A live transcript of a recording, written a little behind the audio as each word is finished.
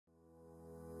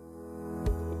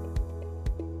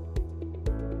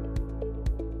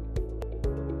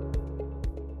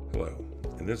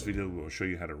In this video, we will show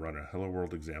you how to run a Hello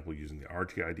World example using the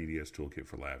RTI DDS Toolkit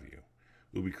for LabVIEW.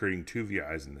 We'll be creating two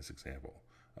VIs in this example,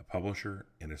 a publisher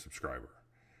and a subscriber.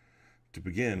 To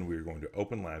begin, we are going to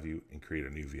open LabVIEW and create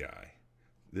a new VI.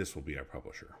 This will be our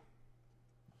publisher.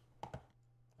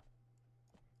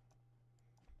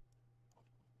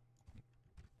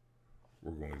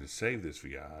 We're going to save this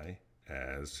VI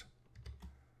as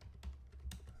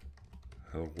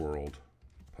Hello World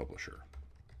Publisher.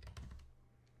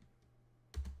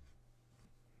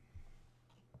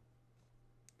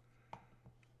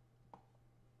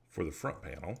 For the front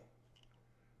panel,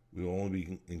 we will only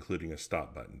be including a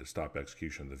stop button to stop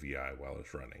execution of the VI while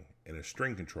it's running, and a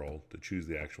string control to choose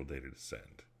the actual data to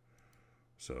send.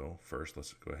 So first,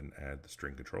 let's go ahead and add the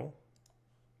string control.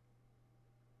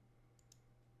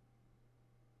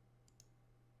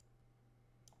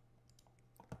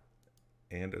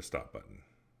 And a stop button.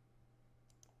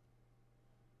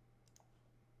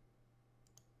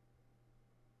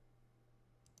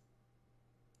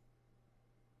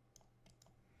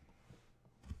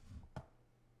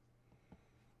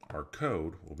 Our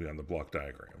code will be on the block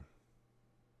diagram.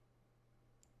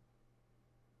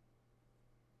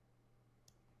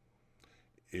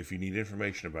 If you need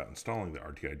information about installing the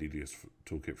RTI DDS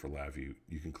Toolkit for LabVIEW,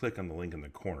 you can click on the link in the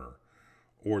corner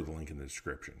or the link in the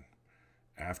description.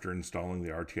 After installing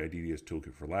the RTI DDS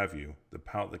Toolkit for LabVIEW, the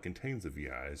palette that contains the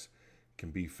VIs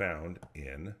can be found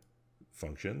in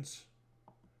Functions,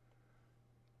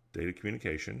 Data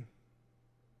Communication,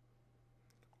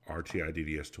 RTI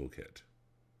DDS Toolkit,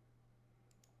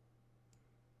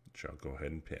 which I'll go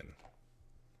ahead and pin.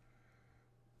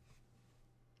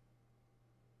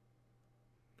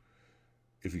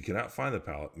 If you cannot find the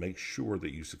palette, make sure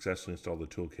that you successfully install the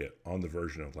toolkit on the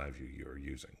version of LabVIEW you are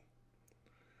using.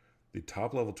 The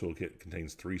top-level toolkit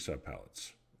contains three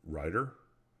subpalettes: Writer,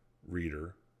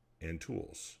 Reader, and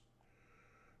Tools.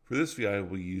 For this VI,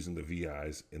 we'll be using the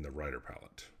VIs in the Writer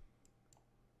palette.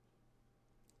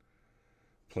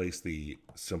 Place the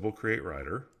Simple Create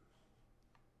Writer,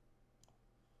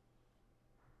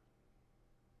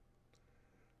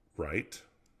 Write,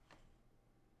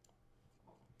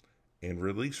 and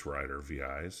Release Writer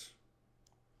VIs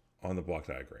on the block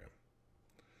diagram.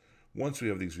 Once we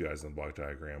have these VIs on the block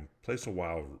diagram, place a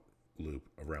while loop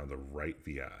around the right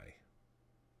VI.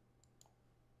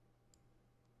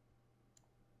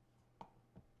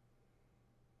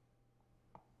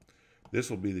 This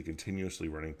will be the continuously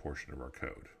running portion of our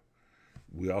code.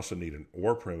 We also need an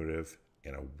OR primitive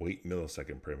and a wait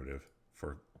millisecond primitive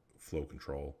for flow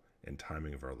control and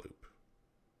timing of our loop.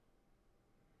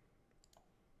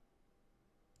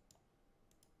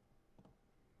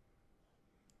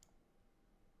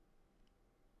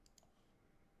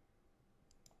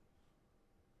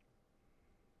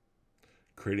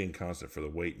 Creating a constant for the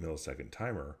wait millisecond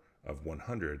timer of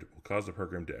 100 will cause the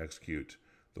program to execute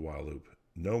the while loop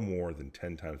no more than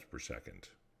 10 times per second.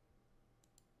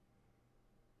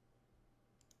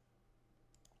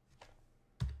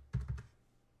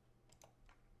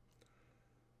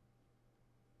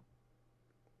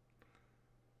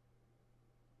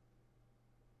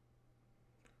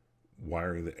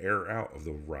 Wiring the error out of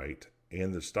the write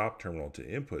and the stop terminal to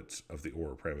inputs of the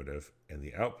OR primitive and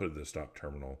the output of the stop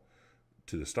terminal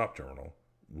to the stop terminal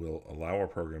will allow our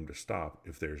program to stop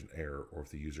if there's an error or if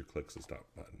the user clicks the stop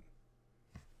button.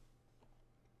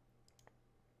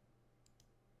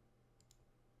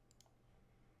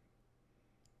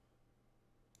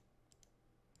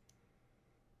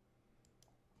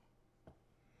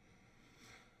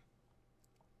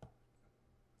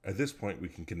 At this point, we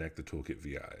can connect the toolkit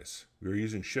VIs. We are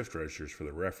using shift registers for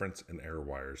the reference and error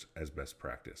wires as best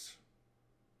practice.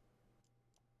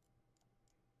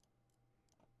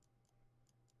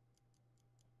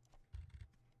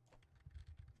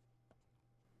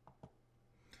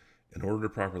 In order to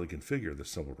properly configure the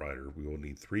simple writer, we will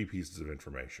need three pieces of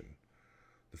information.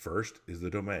 The first is the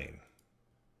domain.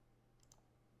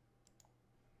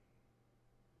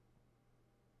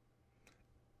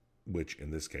 Which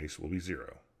in this case will be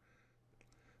 0.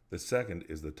 The second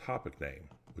is the topic name,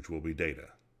 which will be data.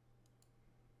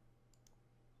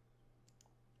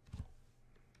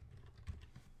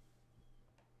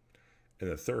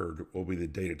 And the third will be the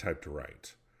data type to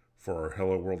write. For our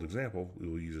Hello World example, we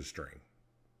will use a string.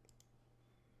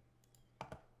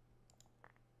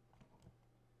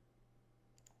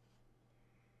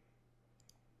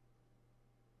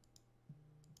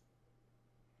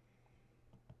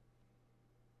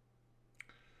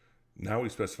 Now we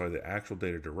specify the actual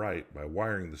data to write by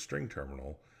wiring the string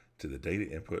terminal to the data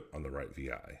input on the right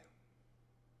VI.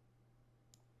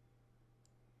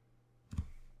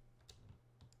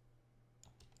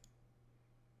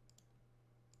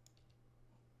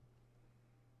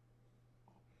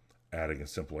 Adding a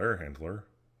simple error handler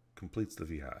completes the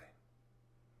VI.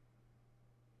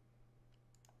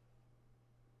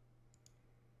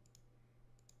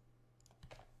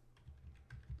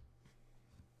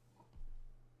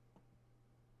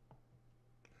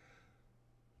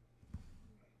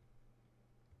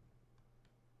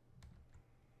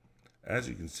 As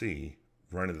you can see,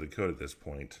 running the code at this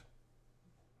point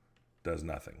does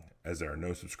nothing, as there are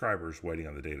no subscribers waiting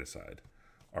on the data side.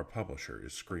 Our publisher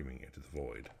is screaming into the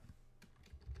void.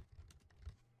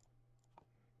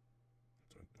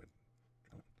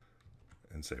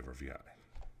 And save our VI.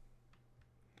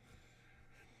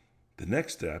 The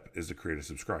next step is to create a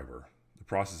subscriber. The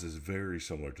process is very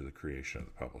similar to the creation of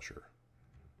the publisher.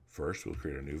 First, we'll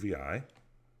create a new VI.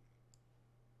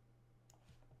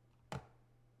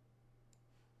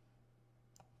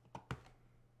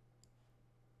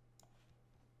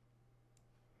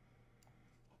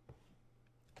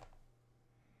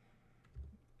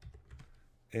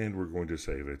 And we're going to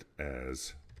save it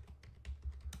as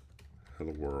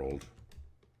Hello World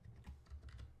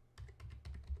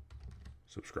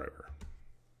subscriber.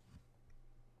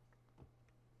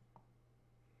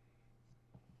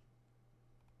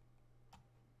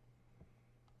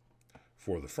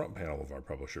 For the front panel of our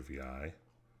publisher VI,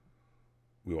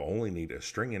 we will only need a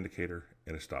string indicator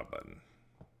and a stop button.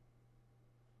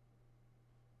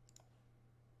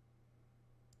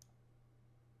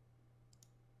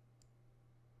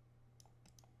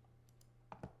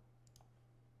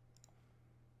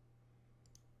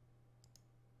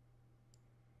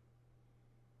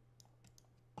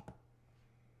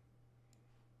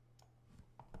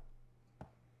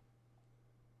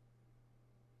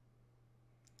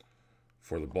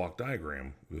 For the block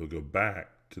diagram, we will go back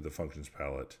to the functions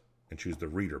palette and choose the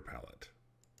reader palette.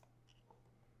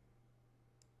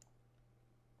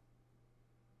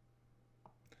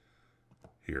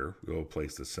 Here, we will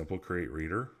place the simple create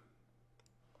reader,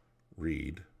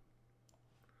 read,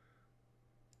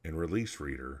 and release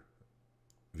reader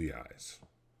VIs.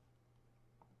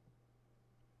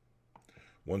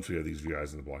 Once we have these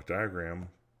VIs in the block diagram,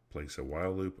 place a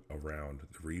while loop around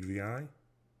the read VI.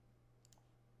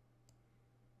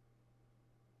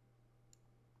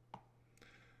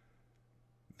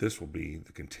 This will be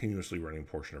the continuously running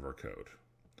portion of our code.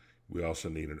 We also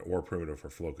need an OR primitive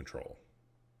for flow control.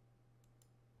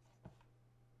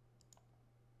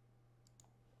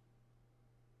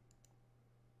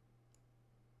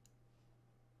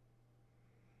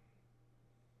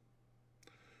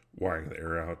 Wiring the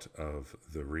error out of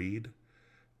the read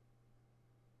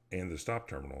and the stop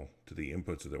terminal to the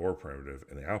inputs of the OR primitive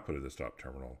and the output of the stop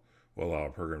terminal will allow a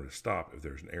program to stop if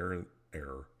there's an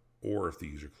error or if the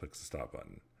user clicks the stop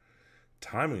button.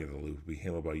 Timing of the loop will be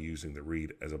handled by using the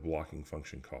read as a blocking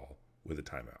function call with a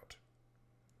timeout.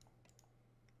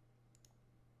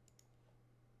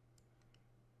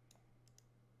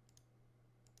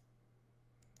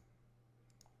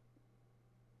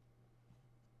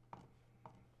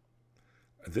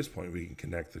 At this point, we can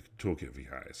connect the Toolkit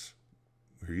VIs.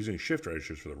 We're using shift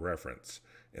registers for the reference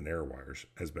and error wires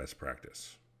as best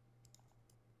practice.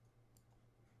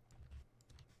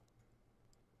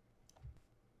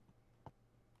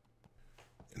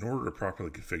 In order to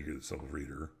properly configure the simple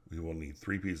reader, we will need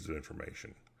three pieces of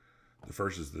information. The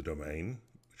first is the domain,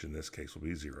 which in this case will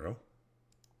be 0.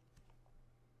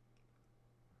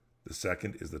 The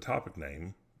second is the topic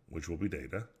name, which will be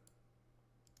data.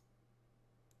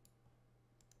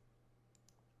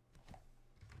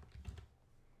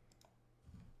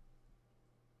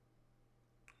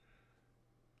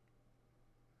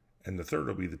 And the third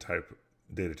will be the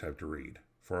data type to read.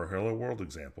 For our Hello World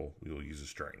example, we will use a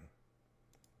string.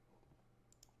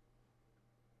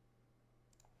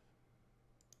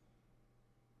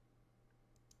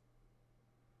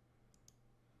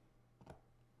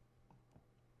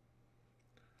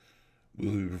 We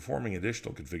will be performing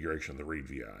additional configuration of the read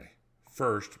VI.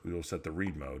 First, we will set the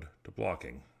read mode to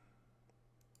blocking.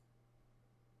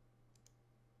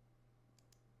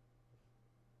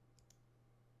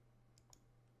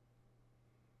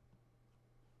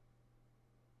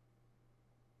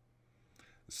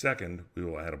 Second, we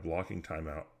will add a blocking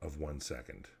timeout of 1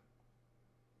 second.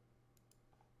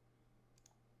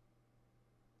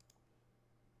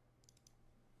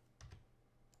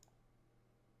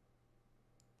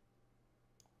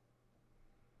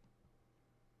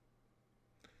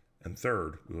 And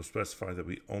third, we will specify that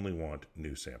we only want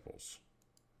new samples.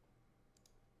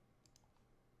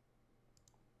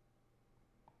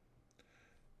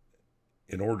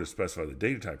 In order to specify the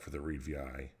data type for the read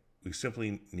VI, we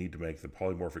simply need to make the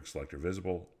polymorphic selector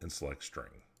visible and select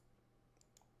string.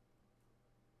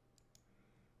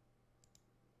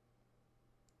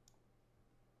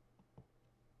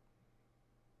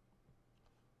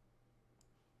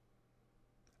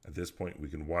 At this point, we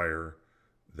can wire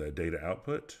the data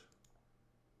output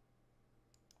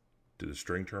to the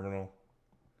string terminal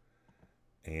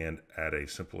and add a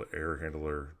simple error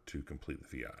handler to complete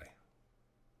the VI.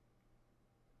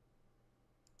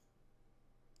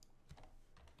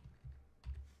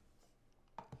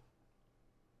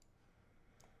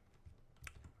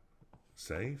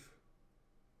 Save.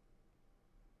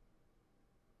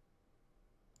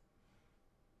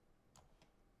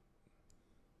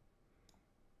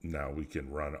 Now we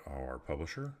can run our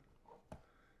publisher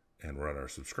and run our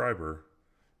subscriber,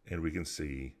 and we can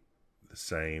see the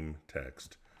same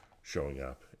text showing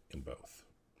up in both.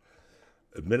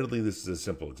 Admittedly, this is a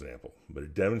simple example, but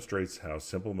it demonstrates how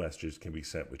simple messages can be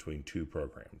sent between two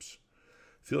programs.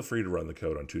 Feel free to run the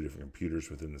code on two different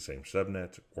computers within the same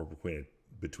subnet or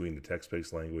between the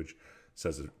text-based language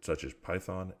such as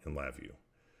Python and LabVIEW.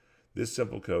 This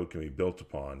simple code can be built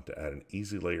upon to add an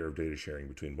easy layer of data sharing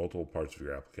between multiple parts of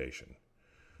your application.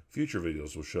 Future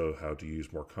videos will show how to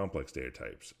use more complex data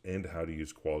types and how to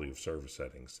use quality of service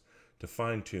settings to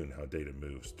fine-tune how data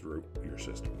moves through your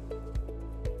system.